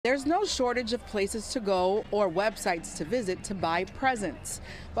There's no shortage of places to go or websites to visit to buy presents.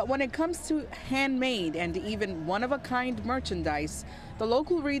 But when it comes to handmade and even one-of-a-kind merchandise, the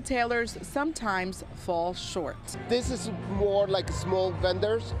local retailers sometimes fall short. This is more like small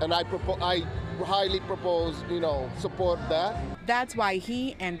vendors, and I highly propose, support that. That's why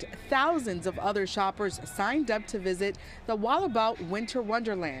he and thousands of other shoppers signed up to visit the Wallabout Winter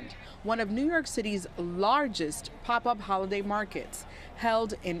Wonderland, one of New York City's largest pop-up holiday markets,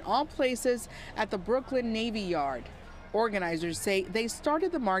 held in all places at the Brooklyn Navy Yard. Organizers say they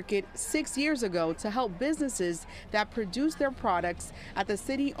started the market 6 years ago to help businesses that produce their products at the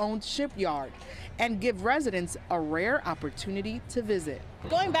city-owned shipyard and give residents a rare opportunity to visit.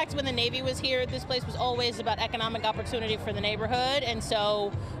 Going back to when the Navy was here, this place was always about economic opportunity for the neighborhood, and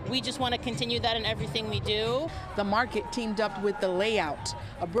so we just want to continue that in everything we do. The market teamed up with The Layout,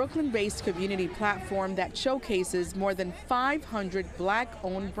 a Brooklyn-based community platform that showcases more than 500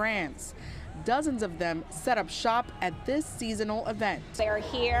 Black-owned brands. Dozens of them set up shop at this seasonal event. They're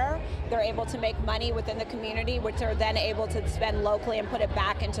here, they're able to make money within the community, which they're then able to spend locally and put it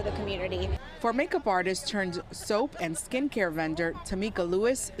back into the community. For makeup artist turned soap and skincare vendor Tamika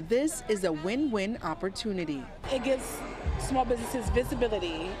Lewis, this is a win-win opportunity. It gives small businesses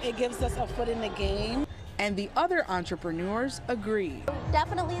visibility. It gives us a foot in the game. And the other entrepreneurs agree.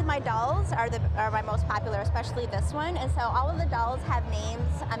 Definitely my dolls are my most popular, especially this one. And so all of the dolls have names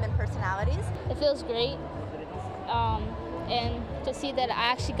and personalities. It feels great. And to see that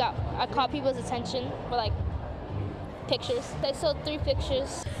I caught people's attention with like pictures. I sold 3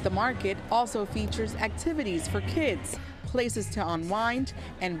 pictures. The market also features activities for kids, places to unwind,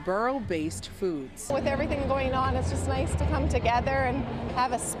 and borough-based foods. With everything going on, it's just nice to come together and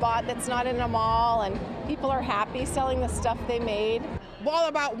have a spot that's not in a mall, and people are happy selling the stuff they made.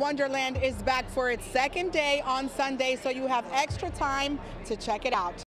 Wallabout Wonderland is back for its second day on Sunday, so you have extra time to check it out.